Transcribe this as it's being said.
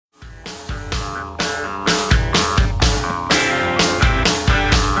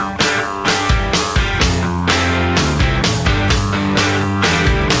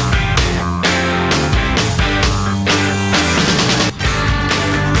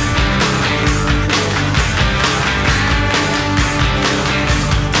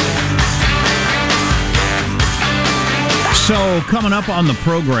So, coming up on the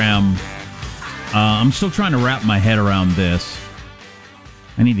program, I'm still trying to wrap my head around this.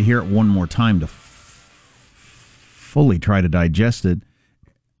 I need to hear it one more time to fully try to digest it.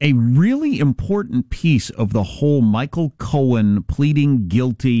 A really important piece of the whole Michael Cohen pleading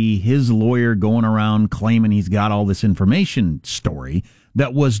guilty, his lawyer going around claiming he's got all this information story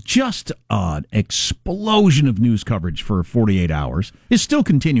that was just an explosion of news coverage for 48 hours is still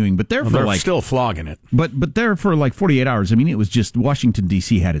continuing, but they're still flogging it. But there for like 48 hours. I mean, it was just Washington,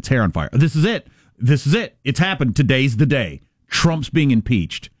 D.C. had its hair on fire. This is it. This is it. It's happened. Today's the day. Trump's being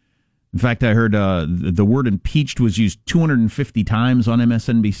impeached. In fact, I heard the word impeached was used 250 times on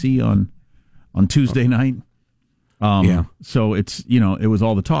MSNBC on Tuesday night. So it's, it was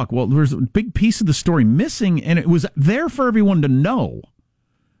all the talk. Well, there's a big piece of the story missing, and it was there for everyone to know.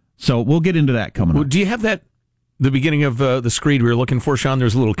 So we'll get into that coming up. Do you have the beginning of the screed we were looking for, Sean?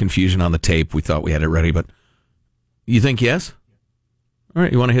 There's a little confusion on the tape. We thought we had it ready, but you think yes? All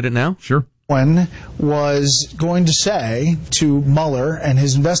right, you want to hit it now? Sure. Was going to say to Mueller and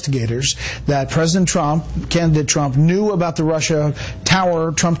his investigators that President Trump, candidate Trump, knew about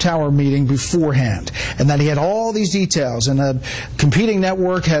the Trump Tower meeting beforehand, and that he had all these details, and a competing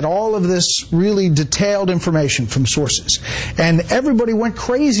network had all of this really detailed information from sources. And everybody went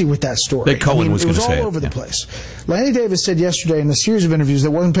crazy with that story. That Cohen was going to say it. It was all over the place. Lanny Davis said yesterday in a series of interviews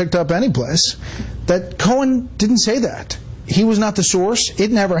that wasn't picked up anyplace that Cohen didn't say that. He was not the source.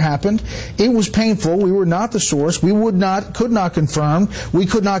 It never happened. It was painful. We were not the source. We could not confirm. We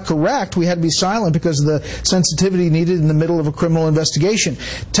could not correct. We had to be silent because of the sensitivity needed in the middle of a criminal investigation.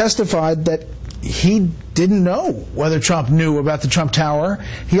 Testified that he didn't know whether Trump knew about the Trump Tower.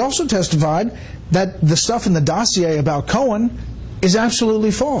 He also testified that the stuff in the dossier about Cohen is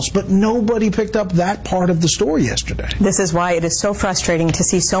absolutely false, but nobody picked up that part of the story yesterday. This is why it is so frustrating to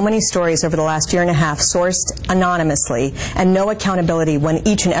see so many stories over the last year and a half sourced anonymously and no accountability when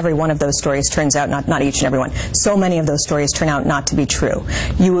each and every one of those stories turns out, not each and every one, so many of those stories turn out not to be true.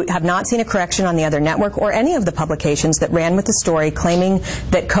 You have not seen a correction on the other network or any of the publications that ran with the story claiming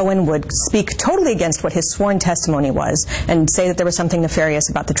that Cohen would speak totally against what his sworn testimony was and say that there was something nefarious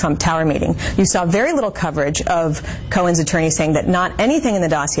about the Trump Tower meeting. You saw very little coverage of Cohen's attorney saying that not anything in the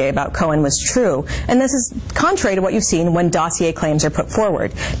dossier about Cohen was true. And this is contrary to what you've seen when dossier claims are put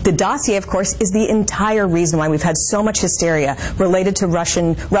forward. The dossier, of course, is the entire reason why we've had so much hysteria related to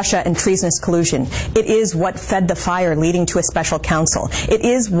Russia and treasonous collusion. It is what fed the fire leading to a special counsel. It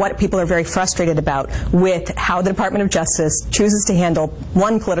is what people are very frustrated about with how the Department of Justice chooses to handle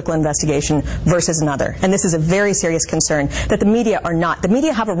one political investigation versus another. And this is a very serious concern that the media are not. The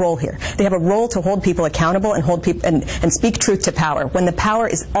media have a role here. They have a role to hold people accountable and hold people and speak truth to power. When the power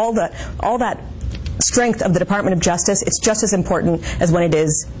is all that strength of the Department of Justice, it's just as important as when it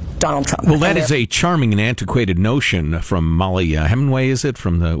is Donald Trump. Well, that is a charming and antiquated notion from Molly Hemingway, is it,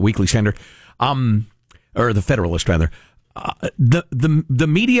 from the Weekly Standard, or the Federalist rather. The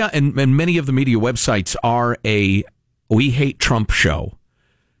media and many of the media websites are a "we hate Trump" show.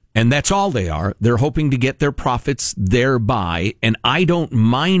 And that's all they are. They're hoping to get their profits thereby, and I don't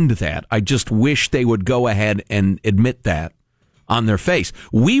mind that. I just wish they would go ahead and admit that on their face.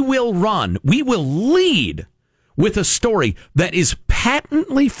 We will lead with a story that is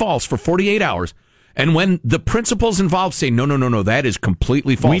patently false for 48 hours, and when the principals involved say, no, that is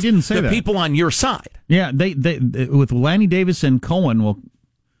completely false. We didn't say that. The people on your side. Yeah, they with Lanny Davis and Cohen, well,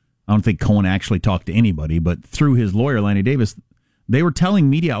 I don't think Cohen actually talked to anybody, but through his lawyer, Lanny Davis, they were telling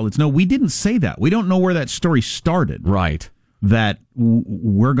media outlets, no, we didn't say that. We don't know where that story started. Right. That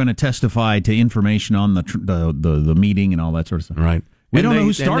we're going to testify to information on the meeting and all that sort of stuff. Right. We don't know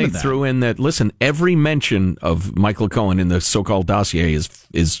who started that. They threw in that, listen, every mention of Michael Cohen in the so-called dossier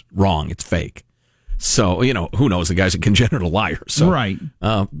is wrong. It's fake. So, who knows? The guy's a congenital liar. So, right.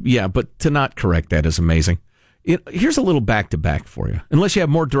 But to not correct that is amazing. Here's a little back-to-back for you, unless you have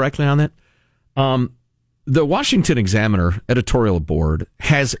more directly on that. The Washington Examiner editorial board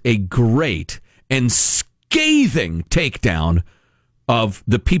has a great and scathing takedown of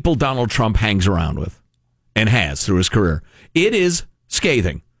the people Donald Trump hangs around with and has through his career. It is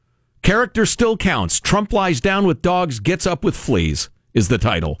scathing. Character still counts. Trump lies down with dogs, gets up with fleas is the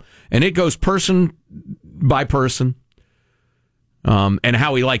title. And it goes person by person, and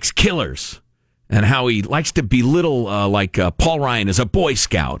how he likes killers and how he likes to belittle Paul Ryan as a Boy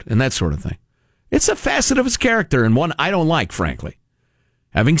Scout and that sort of thing. It's a facet of his character, and one I don't like, frankly.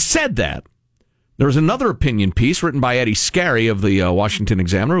 Having said that, there was another opinion piece written by Eddie Scarry of the Washington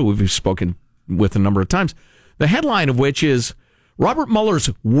Examiner, who we've spoken with a number of times, the headline of which is, Robert Mueller's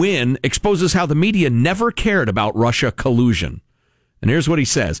win exposes how the media never cared about Russia collusion. And here's what he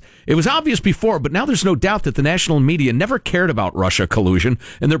says. It was obvious before, but now there's no doubt that the national media never cared about Russia collusion,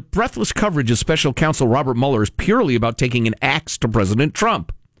 and their breathless coverage of special counsel Robert Mueller is purely about taking an axe to President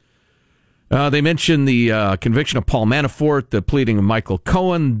Trump. They mentioned the conviction of Paul Manafort, the pleading of Michael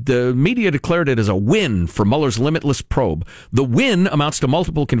Cohen. The media declared it as a win for Mueller's limitless probe. The win amounts to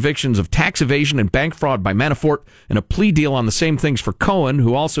multiple convictions of tax evasion and bank fraud by Manafort and a plea deal on the same things for Cohen,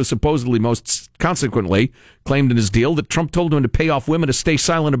 who also supposedly most consequently claimed in his deal that Trump told him to pay off women to stay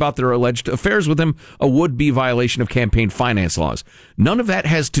silent about their alleged affairs with him, a would-be violation of campaign finance laws. None of that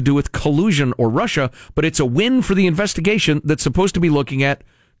has to do with collusion or Russia, but it's a win for the investigation that's supposed to be looking at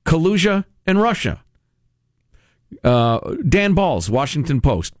collusion and Russia. Dan Balls, Washington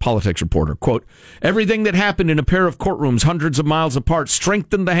Post, politics reporter, quote, everything that happened in a pair of courtrooms hundreds of miles apart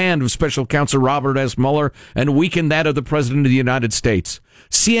strengthened the hand of Special Counsel Robert S. Mueller and weakened that of the President of the United States.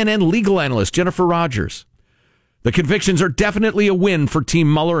 CNN legal analyst Jennifer Rogers. The convictions are definitely a win for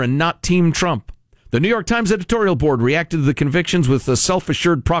Team Mueller and not Team Trump. The New York Times editorial board reacted to the convictions with a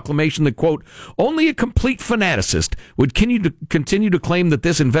self-assured proclamation that, quote, only a complete fanaticist would continue to claim that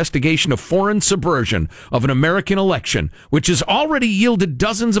this investigation of foreign subversion of an American election, which has already yielded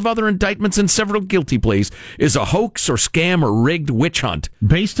dozens of other indictments and several guilty pleas, is a hoax or scam or rigged witch hunt.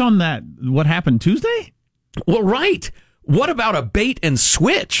 Based on that, what happened Tuesday? Well, right. What about a bait and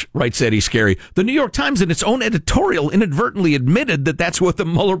switch, writes Eddie Scary. The New York Times in its own editorial inadvertently admitted that that's what the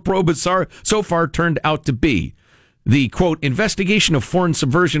Mueller probe has so far turned out to be. The, quote, investigation of foreign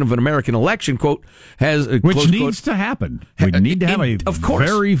subversion of an American election, quote, has... Which needs to happen. We need to have a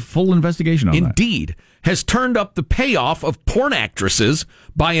very full investigation on that. Indeed. Has turned up the payoff of porn actresses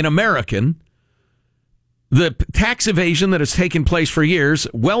by an American, the tax evasion that has taken place for years,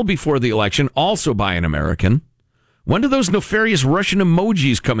 well before the election, also by an American. When do those nefarious Russian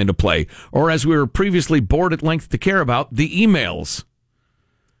emojis come into play? Or, as we were previously bored at length to care about, the emails?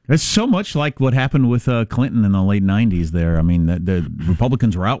 It's so much like what happened with Clinton in the late 90s there. I mean, the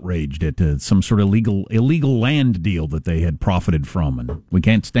Republicans were outraged at some sort of illegal land deal that they had profited from, and we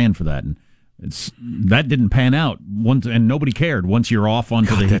can't stand for that. And that didn't pan out, and nobody cared once you're off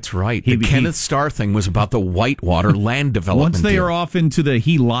onto the... That's right. The Kenneth Starr thing was about the Whitewater land development Once they deal. are off into the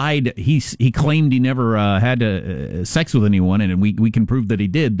he lied, he claimed he never had sex with anyone, and we can prove that he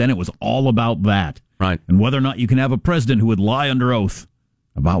did, then it was all about that. Right. And whether or not you can have a president who would lie under oath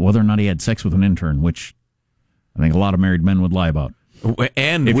about whether or not he had sex with an intern, which I think a lot of married men would lie about.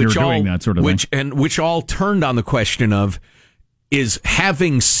 And if which you're doing that sort of thing. Which all turned on the question of, is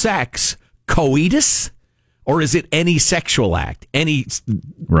having sex coitus, or is it any sexual act? Any thing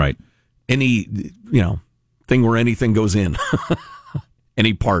where anything goes in,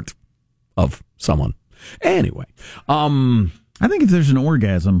 any part of someone. Anyway, I think if there's an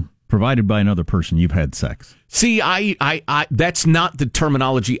orgasm provided by another person, you've had sex. See, I that's not the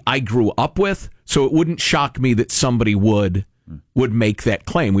terminology I grew up with, so it wouldn't shock me that somebody would make that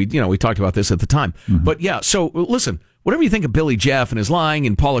claim. We talked about this at the time, but yeah. So listen. Whatever you think of Billy Jeff and his lying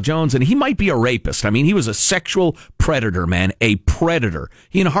and Paula Jones, and he might be a rapist. I mean, he was a sexual predator, man, a predator.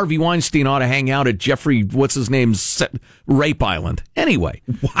 He and Harvey Weinstein ought to hang out at Jeffrey, what's-his-name's rape island. Anyway,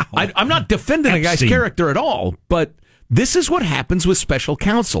 wow. I'm not defending the guy's character at all, but this is what happens with special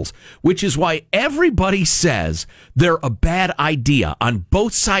counsels, which is why everybody says they're a bad idea on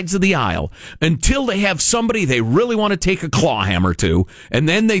both sides of the aisle until they have somebody they really want to take a claw hammer to, and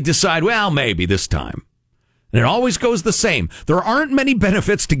then they decide, well, maybe this time. And it always goes the same. There aren't many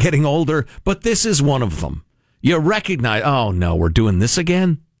benefits to getting older, but this is one of them. You recognize, oh no, we're doing this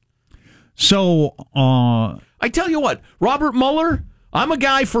again? So, I tell you what, Robert Mueller, I'm a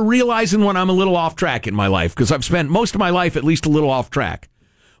guy for realizing when I'm a little off track in my life, because I've spent most of my life at least a little off track.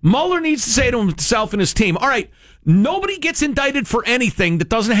 Mueller needs to say to himself and his team, all right, nobody gets indicted for anything that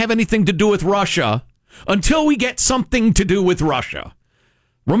doesn't have anything to do with Russia until we get something to do with Russia.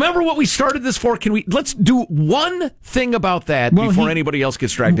 Remember what we started this for? Let's do one thing about that before anybody else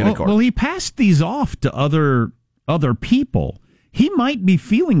gets dragged into court. Well, he passed these off to other people. He might be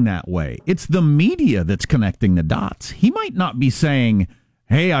feeling that way. It's the media that's connecting the dots. He might not be saying,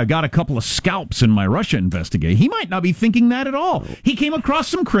 hey, I got a couple of scalps in my Russia investigation. He might not be thinking that at all. He came across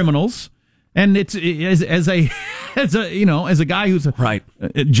some criminals, and it's as a guy whose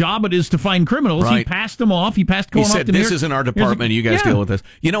job it is to find criminals. Right. He passed them off. He passed Cohen off to He said, "This isn't our department. You guys deal with this."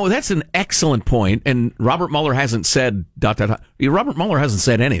 That's an excellent point. And Robert Mueller hasn't said ... Robert Mueller hasn't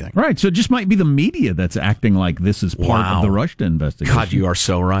said anything. Right. So it just might be the media that's acting like this is part of the Russia investigation. God, you are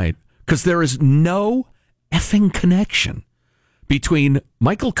so right. Because there is no effing connection between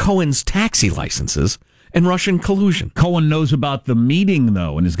Michael Cohen's taxi licenses and Russian collusion. Cohen knows about the meeting,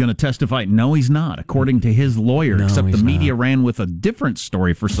 though, and is going to testify. No, he's not, according to his lawyer, except the media ran with a different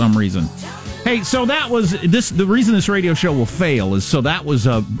story for some reason. Hey, so that was this. The reason this radio show will fail is so that was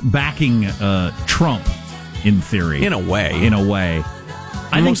backing Trump, in theory. In a way.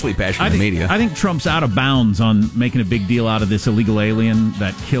 Mostly bashing the media. I think Trump's out of bounds on making a big deal out of this illegal alien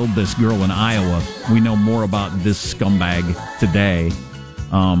that killed this girl in Iowa. We know more about this scumbag today.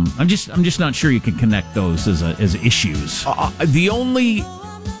 I'm just not sure you can connect those as issues. The only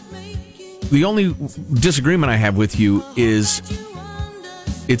disagreement I have with you is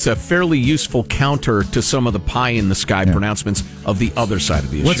it's a fairly useful counter to some of the pie in the sky pronouncements of the other side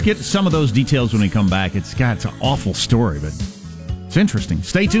of the issue. Let's get some of those details when we come back. It's an awful story, but it's interesting.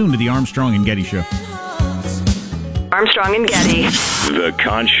 Stay tuned to the Armstrong and Getty Show. Armstrong and Getty. The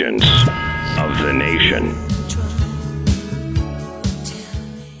conscience of the nation.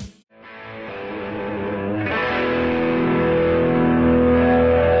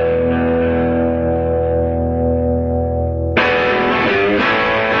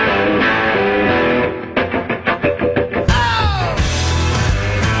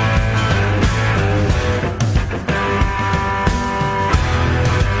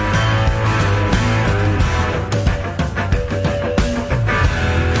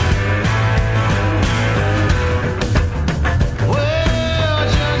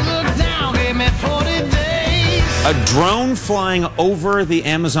 A drone flying over the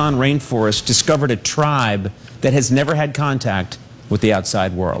Amazon rainforest discovered a tribe that has never had contact with the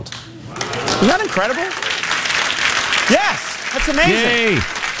outside world. Isn't that incredible? Yes, that's amazing. Yay.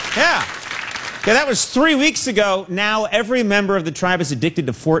 Yeah. Yeah, that was 3 weeks ago. Now every member of the tribe is addicted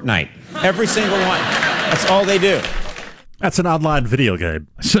to Fortnite. Every single one. That's all they do. That's an online video game.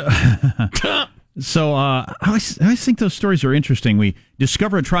 So I always think those stories are interesting. We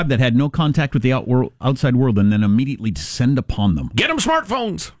discover a tribe that had no contact with the outside world and then immediately descend upon them. Get them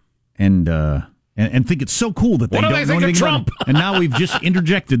smartphones. And think it's so cool that they don't know anything about Trump. And now we've just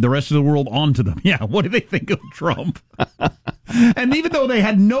interjected the rest of the world onto them. Yeah, what do they think of Trump? And even though they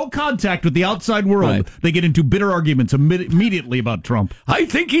had no contact with the outside world, they get into bitter arguments immediately about Trump. I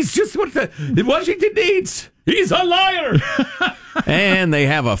think he's just what Washington needs. He's a liar. And they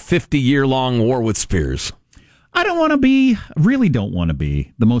have a 50-year-long war with Spears. I don't want to be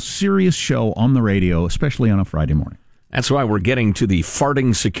the most serious show on the radio, especially on a Friday morning. That's why we're getting to the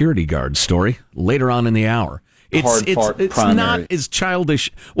farting security guard story later on in the hour. It's not as childish.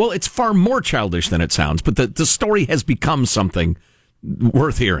 Well, it's far more childish than it sounds, but the story has become something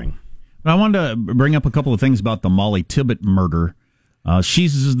worth hearing. I wanted to bring up a couple of things about the Molly Tibbet murder.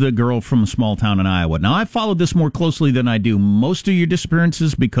 She's the girl from a small town in Iowa. Now, I followed this more closely than I do most of your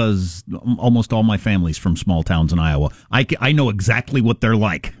disappearances because almost all my family's from small towns in Iowa. I know exactly what they're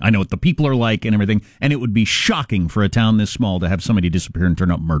like. I know what the people are like and everything. And it would be shocking for a town this small to have somebody disappear and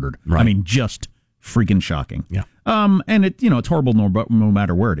turn up murdered. Right. I mean, just freaking shocking. Yeah. And it's horrible no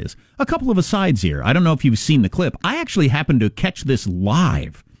matter where it is. A couple of asides here. I don't know if you've seen the clip. I actually happened to catch this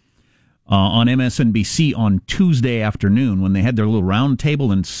live on MSNBC on Tuesday afternoon when they had their little round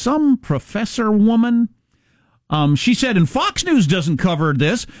table, and some professor woman, she said, and Fox News doesn't cover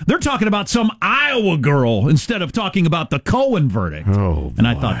this, they're talking about some Iowa girl instead of talking about the Cohen verdict. Oh, and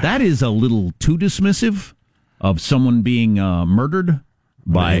I thought that is a little too dismissive of someone being murdered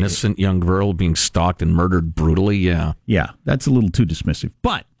by an innocent young girl being stalked and murdered brutally. Yeah, that's a little too dismissive.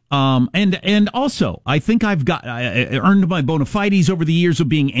 But and also, I think I earned my bona fides over the years of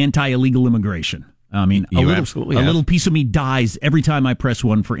being anti-illegal immigration. I mean, a little piece of me dies every time I press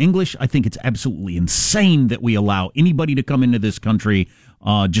one for English. I think it's absolutely insane that we allow anybody to come into this country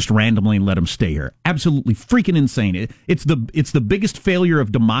just randomly and let them stay here. Absolutely freaking insane. It's the biggest failure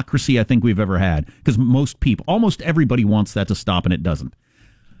of democracy I think we've ever had, because almost everybody wants that to stop, and it doesn't.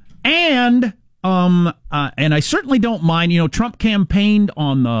 And I certainly don't mind. Trump campaigned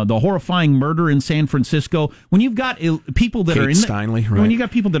on the horrifying murder in San Francisco. When you've got people that when you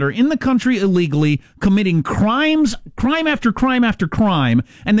got people that are in the country illegally committing crime after crime after crime,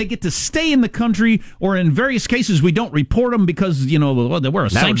 and they get to stay in the country, or in various cases we don't report them because we're a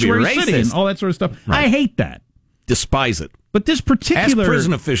sanctuary city and all that sort of stuff. Right. I hate that. Despise it. But this particular... Ask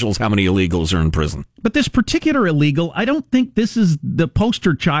prison officials how many illegals are in prison. But this particular illegal, I don't think this is the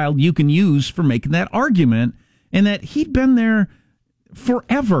poster child you can use for making that argument, and that he'd been there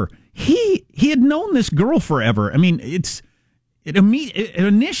forever. He had known this girl forever. I mean, it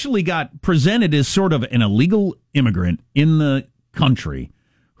initially got presented as sort of an illegal immigrant in the country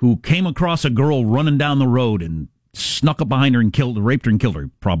who came across a girl running down the road and snuck up behind her and raped her and killed her,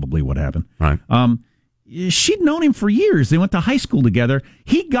 probably what happened. Right. she'd known him for years. They went to high school together.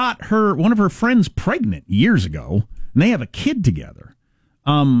 He got one of her friends pregnant years ago, and they have a kid together.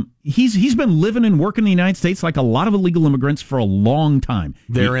 He's been living and working in the United States like a lot of illegal immigrants for a long time.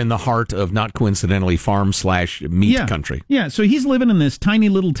 They're in the heart of, not coincidentally, farm/meat country. Yeah, so he's living in this tiny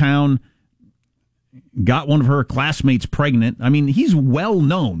little town, got one of her classmates pregnant. I mean, he's well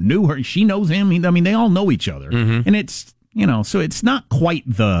known, knew her, she knows him. I mean, they all know each other. Mm-hmm. And it's, so it's not quite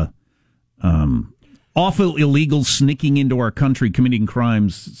the awful illegals sneaking into our country committing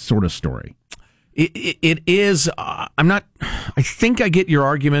crimes sort of story. It is. I think I get your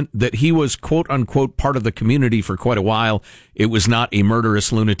argument that he was, quote unquote, part of the community for quite a while. It was not a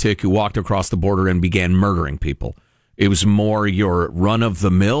murderous lunatic who walked across the border and began murdering people. It was more your run of the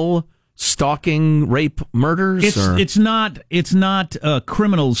mill stalking, rape, murders. It's not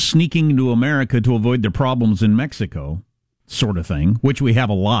criminals sneaking into America to avoid their problems in Mexico sort of thing, which we have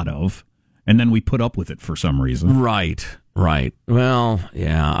a lot of, and then we put up with it for some reason. Right. Well,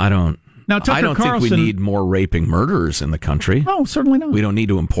 yeah, I don't think we need more raping murderers in the country. No, certainly not. We don't need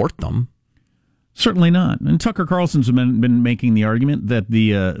to import them. Certainly not. And Tucker Carlson's been making the argument that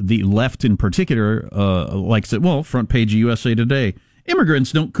the left in particular likes it. Well, front page of USA Today.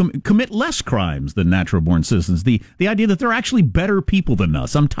 Immigrants don't commit less crimes than natural-born citizens. The idea that they're actually better people than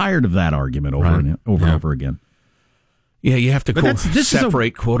us. I'm tired of that argument over and over again. Yeah, you have to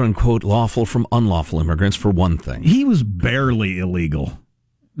separate quote-unquote lawful from unlawful immigrants for one thing. He was barely illegal.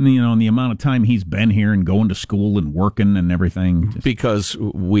 In the amount of time he's been here and going to school and working and everything. Because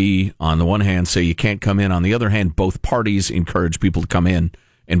we, on the one hand, say you can't come in. On the other hand, both parties encourage people to come in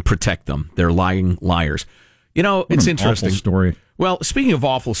and protect them. They're lying liars. It's interesting. Awful story. Well, speaking of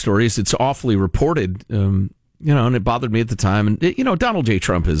awful stories, it's awfully reported, and it bothered me at the time. And, Donald J.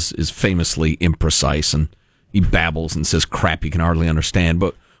 Trump is famously imprecise, and he babbles and says crap you can hardly understand.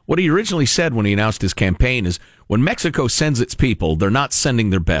 But what he originally said when he announced his campaign is, when Mexico sends its people, they're not sending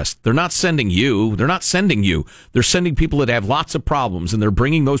their best. They're not sending you. They're not sending you. They're sending people that have lots of problems, and they're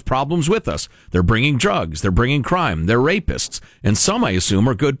bringing those problems with us. They're bringing drugs. They're bringing crime. They're rapists. And some, I assume,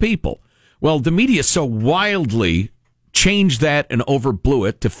 are good people. Well, the media so wildly changed that and overblew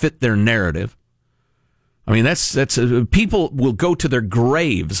it to fit their narrative. I mean, that's people will go to their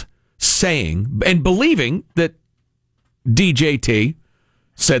graves saying and believing that DJT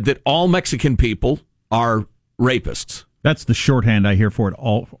said that all Mexican people are rapists. That's the shorthand I hear for it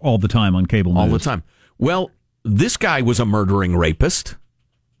all the time on cable news. All the time. Well, this guy was a murdering rapist.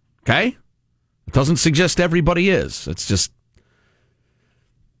 Okay? It doesn't suggest everybody is. It's just,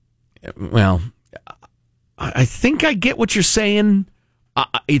 well, I think I get what you're saying.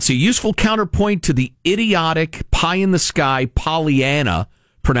 It's a useful counterpoint to the idiotic, pie-in-the-sky, Pollyanna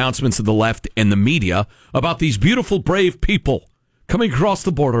pronouncements of the left and the media about these beautiful, brave people coming across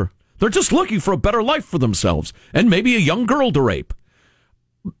the border. They're just looking for a better life for themselves and maybe a young girl to rape.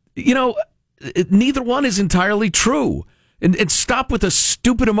 Neither one is entirely true. And stop with the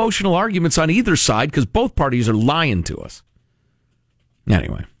stupid emotional arguments on either side, because both parties are lying to us.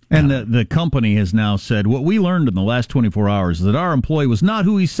 Anyway. And the company has now said, what we learned in the last 24 hours is that our employee was not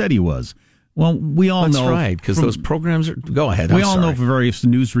who he said he was. Well, we all know. That's right, because those programs are... Go ahead, We all know from various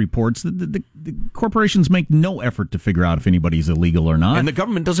news reports that the corporations make no effort to figure out if anybody's illegal or not. And the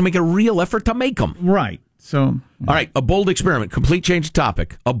government doesn't make a real effort to make them. Right. So... All right, a bold experiment. Complete change of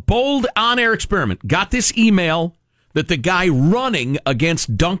topic. A bold on-air experiment. Got this email that the guy running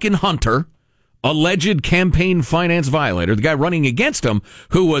against Duncan Hunter, alleged campaign finance violator, the guy running against him,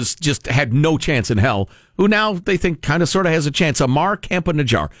 who was just had no chance in hell, who now they think kind of sort of has a chance, Amar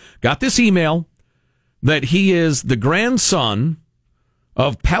Campa-Najjar, got this email that he is the grandson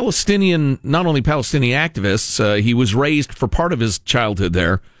of Palestinian, not only Palestinian activists, he was raised for part of his childhood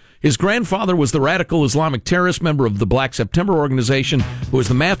there. His grandfather was the radical Islamic terrorist member of the Black September organization, who was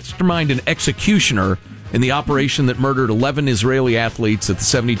the mastermind and executioner in the operation that murdered 11 Israeli athletes at the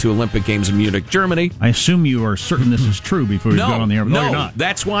 72 Olympic Games in Munich, Germany. I assume you are certain this is true before you go on the air. No, you're not.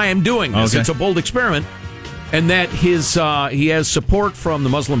 That's why I'm doing this. Okay. It's a bold experiment. And that he has support from the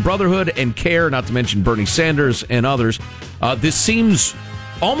Muslim Brotherhood and CARE, not to mention Bernie Sanders and others. This seems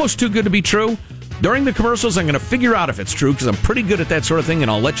almost too good to be true. During the commercials, I'm going to figure out if it's true, because I'm pretty good at that sort of thing,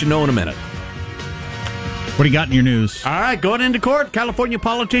 and I'll let you know in a minute. What do you got in your news? All right, going into court, California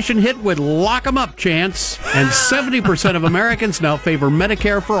politician hit with lock 'em up chants, and 70% of Americans now favor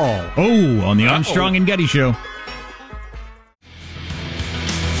Medicare for all. Oh, on the Armstrong and Getty Show.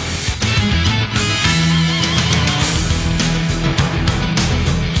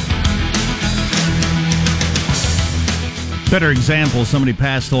 Better example somebody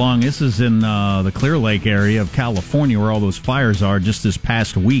passed along. This is in the Clear Lake area of California, where all those fires are, just this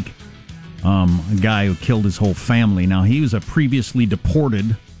past week. A guy who killed his whole family. Now, he was a previously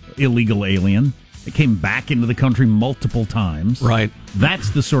deported illegal alien that came back into the country multiple times. Right. That's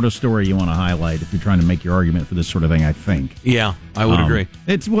the sort of story you want to highlight if you're trying to make your argument for this sort of thing, I think. Yeah, I would agree.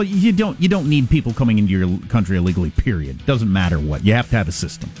 You don't need people coming into your country illegally, period. Doesn't matter what. You have to have a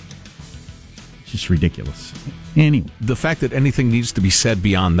system. It's just ridiculous. Anyway. The fact that anything needs to be said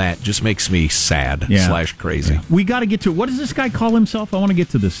beyond that just makes me sad / crazy. Yeah. We got to get to, what does this guy call himself? I want to get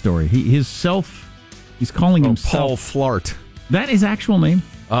to this story. He's calling himself Paul Flart. That his actual name?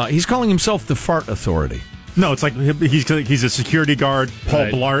 He's calling himself the Fart Authority. No, it's like he's a security guard, Paul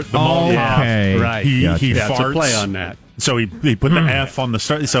Blart, the mall cop. Okay. Right. He That's farts. a play on that. So he put the F on the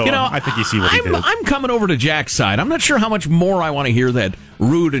start. So I think you see what he did. I'm coming over to Jack's side. I'm not sure how much more I want to hear that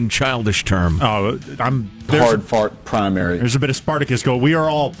rude and childish term. Oh, hard fart primary. There's a bit of Spartacus go. We are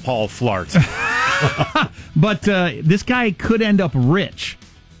all Paul Flart. But this guy could end up rich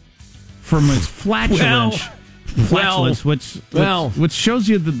from his flatulence. Which shows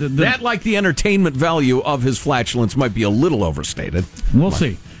you that, like the entertainment value of his flatulence, might be a little overstated. We'll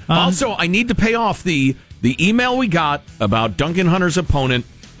see. Also, I need to pay off the email we got about Duncan Hunter's opponent.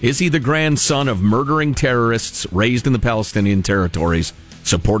 Is he the grandson of murdering terrorists raised in the Palestinian territories,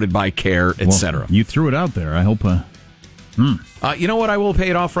 supported by CARE, etc.? You threw it out there. I hope. You know what? I will pay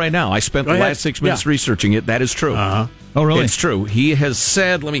it off right now. I spent the last 6 minutes researching it. That is true. Oh, really? It's true. He has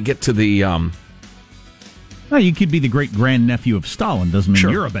said. Let me get to the. Well, you could be the great-grandnephew of Stalin. Doesn't mean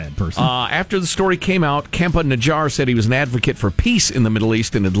you're a bad person. After the story came out, Kempa Najjar said he was an advocate for peace in the Middle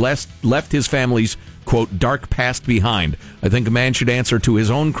East and had left his family's, quote, dark past behind. I think a man should answer to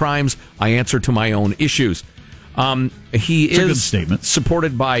his own crimes. I answer to my own issues. He is a good statement.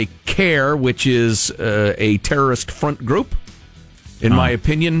 Supported by CARE, which is a terrorist front group. In my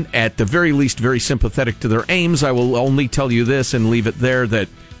opinion, at the very least, very sympathetic to their aims. I will only tell you this and leave it there, that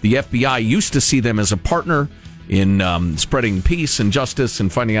the FBI used to see them as a partner in spreading peace and justice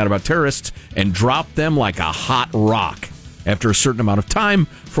and finding out about terrorists, and dropped them like a hot rock after a certain amount of time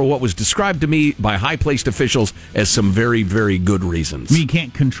for what was described to me by high-placed officials as some very, very good reasons. You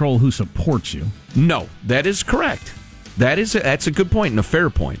can't control who supports you. No, that is correct. That's a good point and a fair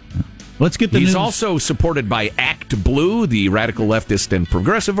point. Let's get the He's news. also supported by Act Blue, the radical leftist and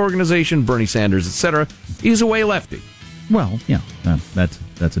progressive organization, Bernie Sanders, etc. He's a way lefty. Well, yeah, that's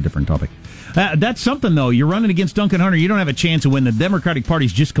a different topic. That's something, though. You're running against Duncan Hunter. You don't have a chance to win. The Democratic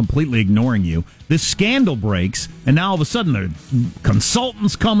Party's just completely ignoring you. This scandal breaks, and now all of a sudden there are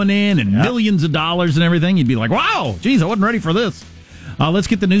consultants coming in and millions of dollars and everything. You'd be like, wow, geez, I wasn't ready for this. Let's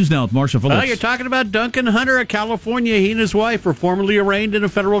get the news now with Marshall Phillips. Well, you're talking about Duncan Hunter of California. He and his wife were formally arraigned in a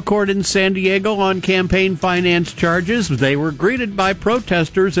federal court in San Diego on campaign finance charges. They were greeted by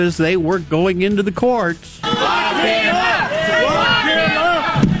protesters as they were going into the courts.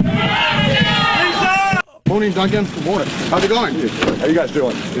 Morning, Duncan. Good morning. How's it going? How you guys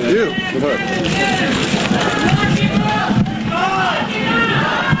doing? Good.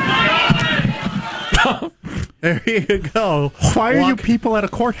 There you go. Why are you people at a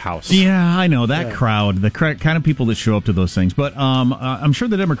courthouse? Yeah, I know that crowd, the kind of people that show up to those things. But I'm sure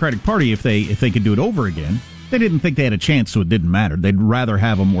the Democratic Party, if they could do it over again, they didn't think they had a chance, so it didn't matter. They'd rather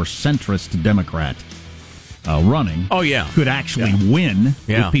have a more centrist Democrat running. Oh, yeah. Could actually win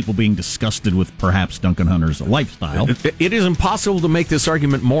with people being disgusted with perhaps Duncan Hunter's lifestyle. It is impossible to make this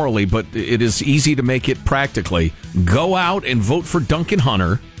argument morally, but it is easy to make it practically. Go out and vote for Duncan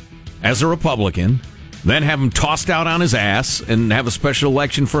Hunter as a Republican, then have him tossed out on his ass and have a special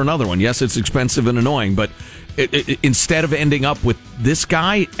election for another one. Yes, it's expensive and annoying, but instead of ending up with this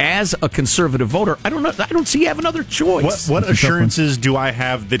guy as a conservative voter, I don't see you have another choice. What assurances do I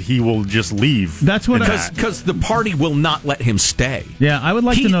have that he will just leave? That's what because the party will not let him stay. Yeah, I would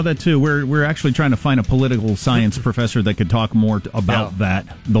like to know that too. We're actually trying to find a political science professor that could talk more about that,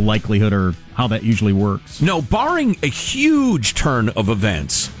 the likelihood or how that usually works. No, barring a huge turn of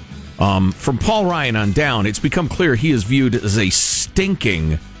events. From Paul Ryan on down, it's become clear he is viewed as a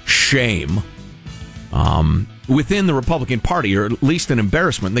stinking shame within the Republican Party, or at least an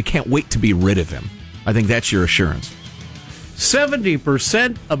embarrassment. They can't wait to be rid of him. I think that's your assurance.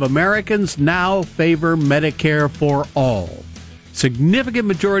 70% of Americans now favor Medicare for all. Significant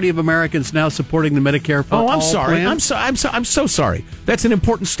majority of Americans now supporting the Medicare for all. Oh, I'm sorry. Plan. I'm so sorry. That's an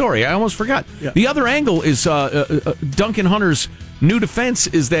important story. I almost forgot. Yeah. The other angle is Duncan Hunter's new defense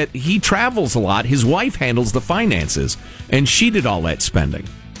is that he travels a lot. His wife handles the finances, and she did all that spending,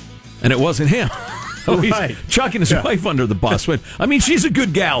 and it wasn't him. So he's chucking his wife under the bus. But I mean, she's a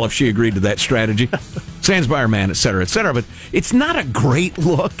good gal if she agreed to that strategy. Stands by her man, et cetera, but it's not a great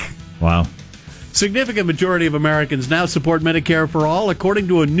look. Wow. Significant majority of Americans now support Medicare for all, according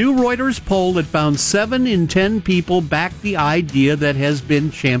to a new Reuters poll that found 7 in 10 people back the idea that has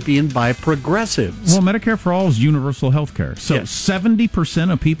been championed by progressives. Well, Medicare for all is universal health care. So Yes.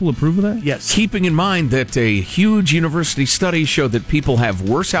 70% of people approve of that? Yes. Keeping in mind that a huge university study showed that people have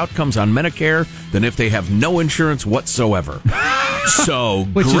worse outcomes on Medicare than if they have no insurance whatsoever. So,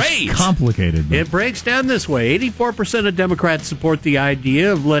 Which great. is complicated. But. It breaks down this way. 84% of Democrats support the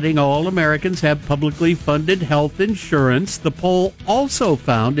idea of letting all Americans have publicly funded health insurance. The poll also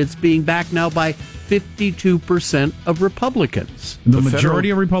found it's being backed now by 52% of Republicans. The majority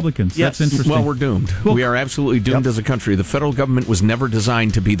of Republicans. Yes. That's interesting. Well, we're doomed. We are absolutely doomed as a country. The federal government was never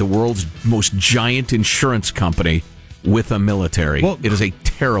designed to be the world's most giant insurance company with a military. Well, it is a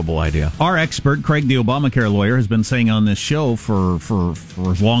terrible idea. Our expert, Craig, the Obamacare lawyer, has been saying on this show for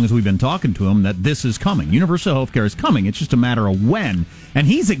as long as we've been talking to him that this is coming. Universal health care is coming. It's just a matter of when. And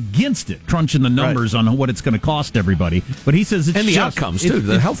he's against it, crunching the numbers on what it's going to cost everybody. But he says it's And the just, outcomes, too,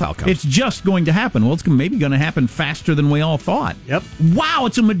 the health outcomes. It's just going to happen. Well, it's maybe going to happen faster than we all thought. Yep. Wow,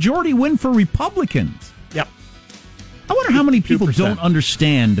 it's a majority win for Republicans. Yep. I wonder how many people 2%. don't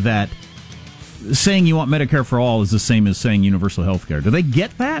understand that saying you want Medicare for all is the same as saying universal health care. Do they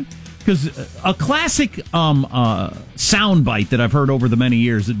get that? Because a classic soundbite that I've heard over the many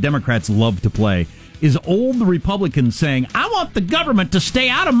years that Democrats love to play is old Republicans saying, I want the government to stay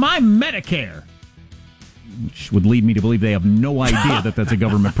out of my Medicare. Which would lead me to believe they have no idea that that's a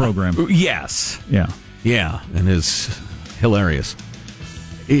government program. Yes. Yeah. Yeah, and it's hilarious.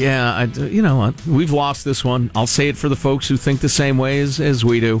 Yeah, you know what? We've lost this one. I'll say it for the folks who think the same way as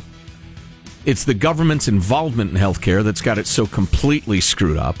we do. It's the government's involvement in healthcare that's got it so completely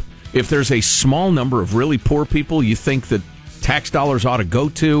screwed up. If there's a small number of really poor people you think that tax dollars ought to go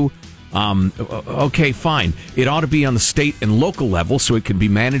to, okay, fine. It ought to be on the state and local level so it can be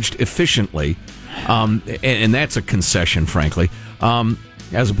managed efficiently. And that's a concession, frankly,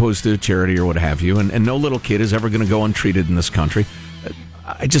 as opposed to charity or what have you. And no little kid is ever going to go untreated in this country.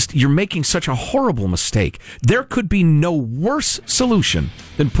 You're making such a horrible mistake. There could be no worse solution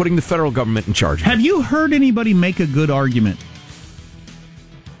than putting the federal government in charge. Have you heard anybody make a good argument?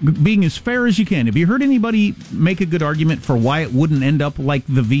 Being as fair as you can, have you heard anybody make a good argument for why it wouldn't end up like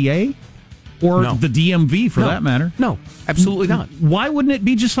the VA? Or the DMV, for that matter? No, absolutely not. Why wouldn't it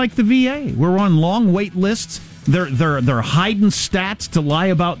be just like the VA? We're on long wait lists. They're hiding stats to lie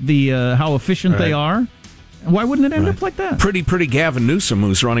about the how efficient they are. Why wouldn't it end up like that? Pretty Gavin Newsom,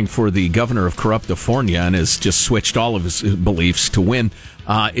 who's running for the governor of Corruptifornia and has just switched all of his beliefs to win,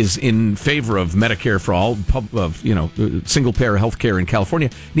 is in favor of Medicare for all, single payer health care in California.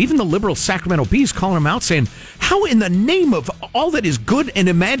 And even the liberal Sacramento Bees calling him out, saying, how in the name of all that is good and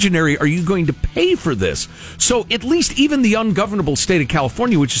imaginary are you going to pay for this? So at least even the ungovernable state of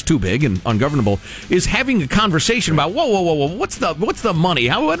California, which is too big and ungovernable, is having a conversation about, whoa, what's the money?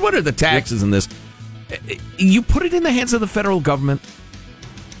 What are the taxes in this? You put it in the hands of the federal government.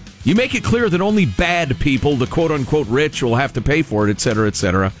 You make it clear that only bad people, the quote-unquote rich, will have to pay for it, et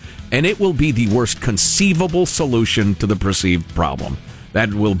cetera, and it will be the worst conceivable solution to the perceived problem.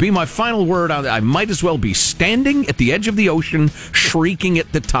 That will be my final word. I might as well be standing at the edge of the ocean, shrieking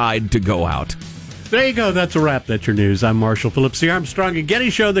at the tide to go out. There you go. That's a wrap. That's your news. I'm Marshall Phillips, the Armstrong and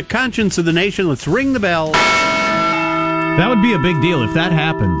Getty Show, the conscience of the nation. Let's ring the bell. That would be a big deal if that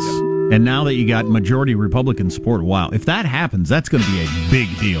happens. And now that you got majority Republican support, wow, if that happens, that's going to be a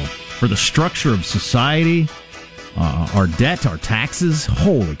big deal for the structure of society, our debt, our taxes.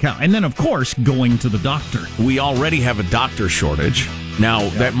 Holy cow. And then, of course, going to the doctor. We already have a doctor shortage. Now,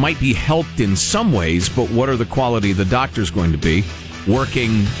 that might be helped in some ways, but what are the quality of the doctors going to be?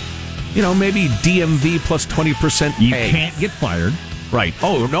 Working, maybe DMV plus 20% pay. You can't get fired. Right.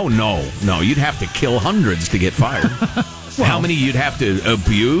 Oh, no. You'd have to kill hundreds to get fired. Well, how many you'd have to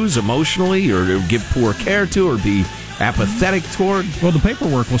abuse emotionally or give poor care to or be apathetic toward? Well, the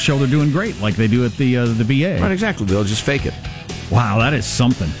paperwork will show they're doing great like they do at the VA. Right, exactly. They'll just fake it. Wow, that is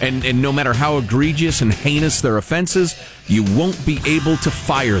something. And no matter how egregious and heinous their offenses, you won't be able to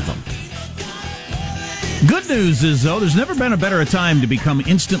fire them. Good news is, though, there's never been a better time to become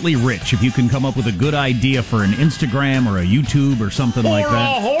instantly rich if you can come up with a good idea for an Instagram or a YouTube or something like that.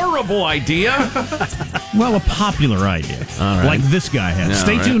 Or a horrible idea. Well, a popular idea. All right. Like this guy has.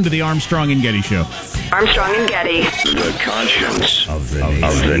 Stay tuned to the Armstrong and Getty Show. Armstrong and Getty. The conscience of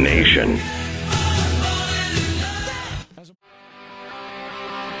the nation.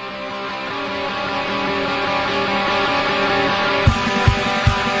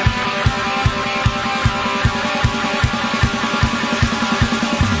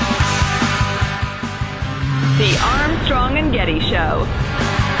 The Armstrong and Getty Show.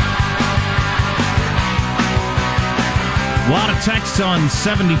 A lot of texts on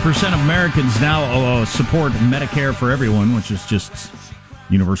 70% of Americans now support Medicare for everyone, which is just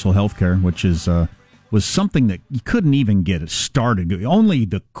universal health care, which is was something that you couldn't even get started. Only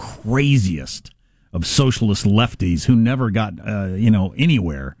the craziest of socialist lefties who never got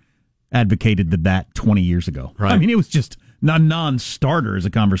anywhere advocated that 20 years ago. Right. I mean, it was just a non-starter as a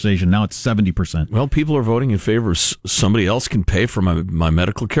conversation. Now it's 70%. Well, people are voting in favor of somebody else can pay for my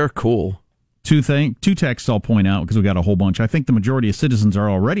medical care. Cool. Two texts I'll point out because we got a whole bunch. I think the majority of citizens are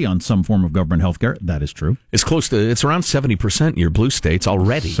already on some form of government health care. That is true. It's around 70% in your blue states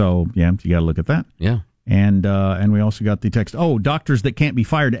already. So, yeah, you got to look at that. Yeah. And we also got the text, doctors that can't be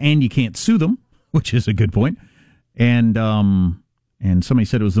fired and you can't sue them, which is a good point. And somebody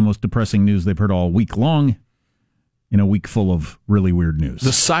said it was the most depressing news they've heard all week long in a week full of really weird news.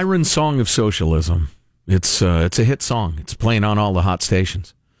 The siren song of socialism. It's a hit song. It's playing on all the hot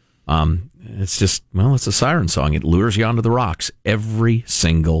stations. It's a siren song. It lures you onto the rocks every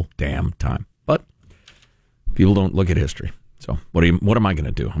single damn time. But people don't look at history. So what am I going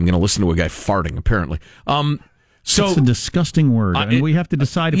to do? I'm going to listen to a guy farting, apparently. So it's a disgusting word, and we have to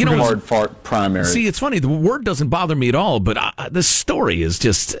decide if hard fart primary. See, it's funny. The word doesn't bother me at all, but the story is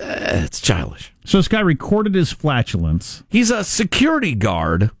just it's childish. So this guy recorded his flatulence. He's a security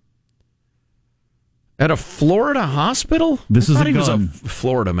guard at a Florida hospital? This is a gun. He was a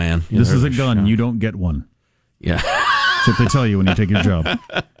Florida man. This is a gun. You don't get one. Yeah. That's what they tell you when you take your job.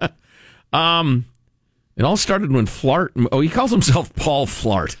 It all started when Flart... Oh, he calls himself Paul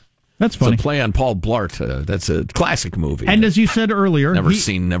Flart. That's funny. It's a play on Paul Blart. That's a classic movie. And as you said earlier... Never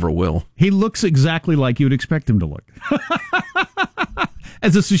seen, never will. He looks exactly like you would expect him to look.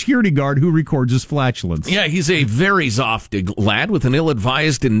 As a security guard who records his flatulence. Yeah, he's a very zoftig lad with an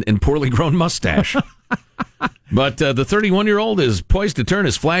ill-advised and poorly grown mustache. But the 31-year-old is poised to turn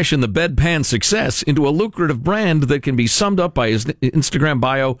his flash in the bedpan success into a lucrative brand that can be summed up by his Instagram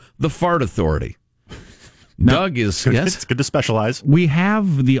bio, The Fart Authority. Now, Doug is, yes? It's good to specialize. We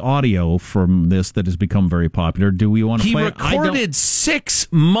have the audio from this that has become very popular. Do we want to play it? He recorded 6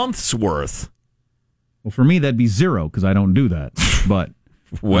 months worth. Well, for me, that'd be 0 because I don't do that. But...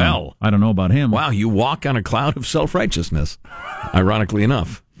 Well, I don't know about him. Wow, you walk on a cloud of self-righteousness, ironically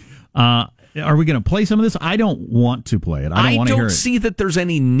enough. Are we going to play some of this? I don't want to play it. I don't see that there's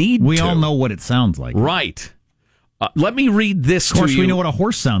any need We all know what it sounds like. Right. Let me read this to you. Of course, we know what a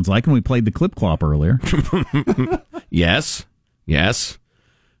horse sounds like, and we played the clip clop earlier. Yes.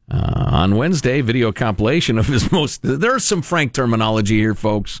 On Wednesday, video compilation of his most... There's some frank terminology here,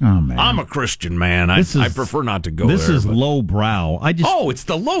 folks. Oh, man. I'm a Christian man. I prefer not to go this there. This is low brow. It's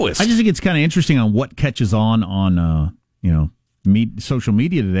the lowest. I just think it's kind of interesting on what catches on social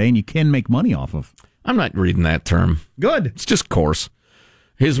media today, and you can make money off of. I'm not reading that term. Good. It's just coarse.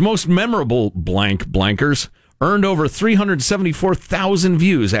 His most memorable blankers earned over 374,000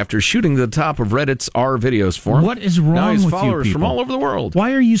 views after shooting the top of Reddit's R videos for him. What is wrong now with followers you people? From all over the world.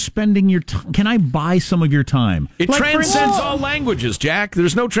 Why are you spending your time? Can I buy some of your time? It transcends all languages, Jack.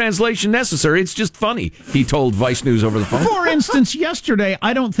 There's no translation necessary. It's just funny, he told Vice News over the phone. For instance, yesterday,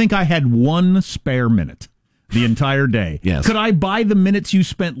 I don't think I had one spare minute the entire day. Yes. Could I buy the minutes you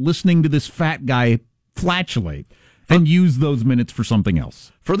spent listening to this fat guy flatulate and use those minutes for something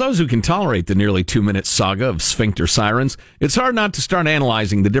else? For those who can tolerate the nearly 2-minute saga of sphincter sirens, it's hard not to start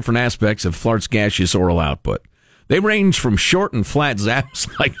analyzing the different aspects of Flart's gaseous oral output. They range from short and flat zaps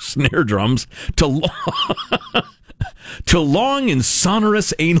like snare drums to long and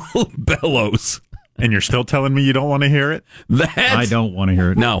sonorous anal bellows. And you're still telling me you don't want to hear it? I don't want to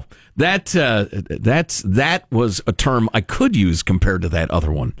hear it. No, that was a term I could use compared to that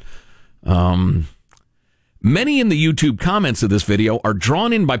other one. Many in the YouTube comments of this video are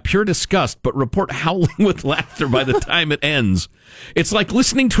drawn in by pure disgust, but report howling with laughter by the time it ends. It's like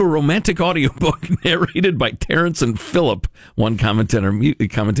listening to a romantic audiobook narrated by Terrence and Phillip. One commentator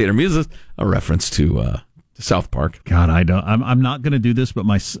muses a reference to South Park. God, I'm not going to do this, but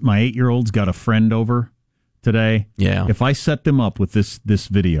my 8-year-old's got a friend over today. Yeah. If I set them up with this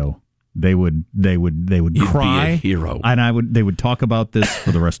video, they would You'd cry. Be a hero. And they would talk about this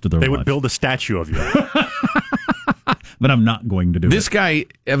for the rest of their lives. They would build a statue of you. But I'm not going to do this guy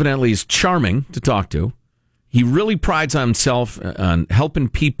evidently is charming to talk to. He really prides on himself on helping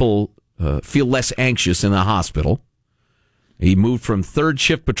people feel less anxious in the hospital. He moved from third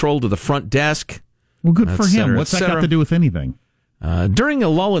shift patrol to the front desk. Well, good for him. What's that got to do with anything? During a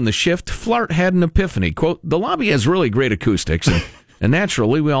lull in the shift, Flart had an epiphany. Quote, "The lobby has really great acoustics, and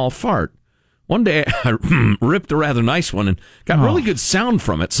naturally we all fart. One day I ripped a rather nice one and got really good sound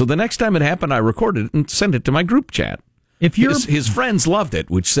from it, so the next time it happened I recorded it and sent it to my group chat. His friends loved it,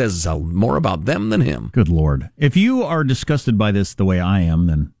 which says more about them than him. Good Lord. If you are disgusted by this the way I am,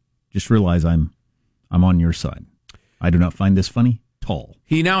 then just realize I'm on your side. I do not find this funny at all.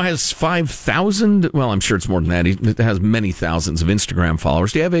 He now has 5,000. Well, I'm sure it's more than that. He has many thousands of Instagram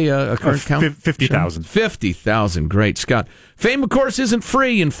followers. Do you have a current count? 50,000. 50,000. Great, Scott. Fame, of course, isn't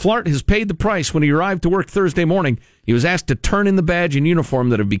free, and Flart has paid the price. When he arrived to work Thursday morning, he was asked to turn in the badge and uniform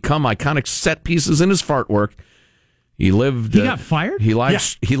that have become iconic set pieces in his fart work. He got fired? He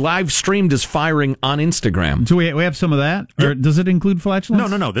live streamed his firing on Instagram. So we have some of that? Or does it include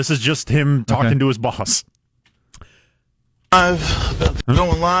flatulence? No. This is just him talking to his boss.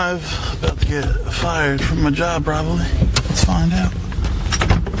 Going live, about to get fired from my job probably. Let's find out.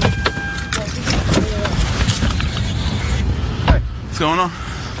 Hey, what's going on?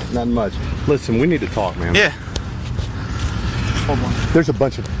 Nothing much. Listen, we need to talk, man. Yeah. Hold on. There's a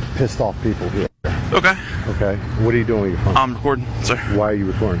bunch of pissed off people here. Okay. Okay. What are you doing with your phone? I'm recording, sir. Why are you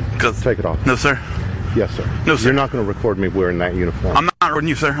recording? Take it off. No, sir. Yes, sir. No, sir. You're not going to record me wearing that uniform. I'm not recording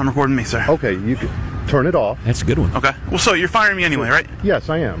you, sir. I'm recording me, sir. Okay, you can turn it off. That's a good one. Okay. Well, so you're firing me anyway, right? Yes,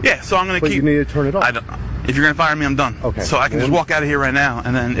 I am. Yeah, so I'm going to keep... But you need to turn it off. If you're going to fire me, I'm done. Okay. So I can just walk out of here right now,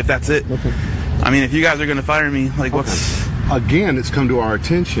 and then if that's it... Okay. I mean, if you guys are going to fire me, like, what's... Again, it's come to our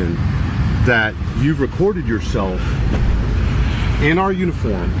attention that you've recorded yourself in our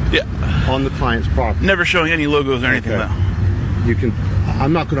uniform on the client's property. Never showing any logos or anything, though. You can...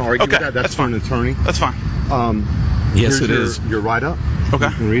 I'm not going to argue with that. That's fine. An attorney. That's fine. Yes, it is. Your write-up. Okay.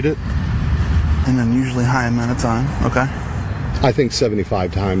 You can read it. And then usually high amount of time. Okay. I think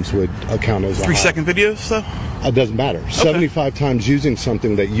 75 times would account as a 3-second videos, though? It doesn't matter. Okay. 75 times using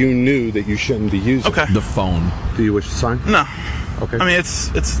something that you knew that you shouldn't be using. Okay. The phone. Do you wish to sign? No. Okay. I mean,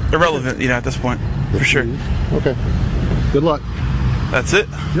 it's irrelevant, at this point, for sure. Okay. Good luck. That's it?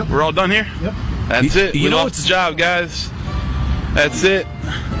 Yep. We're all done here? Yep. That's it. We lost the job, guys. That's it.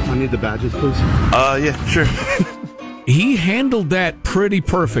 I need the badges, please. Yeah, sure. He handled that pretty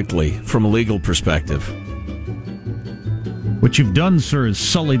perfectly from a legal perspective. What you've done, sir, is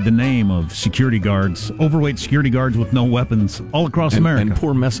sullied the name of security guards, overweight security guards with no weapons all across America. And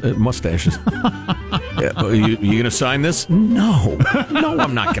poor mustaches. You going to sign this? No,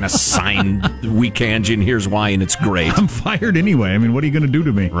 I'm not going to sign Weekend, and here's why, and it's great. I'm fired anyway. I mean, what are you going to do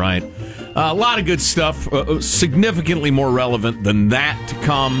to me? Right. A lot of good stuff, significantly more relevant than that to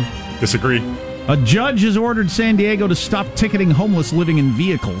come. Disagree. A judge has ordered San Diego to stop ticketing homeless living in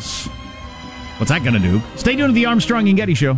vehicles. What's that going to do? Stay tuned to the Armstrong and Getty Show.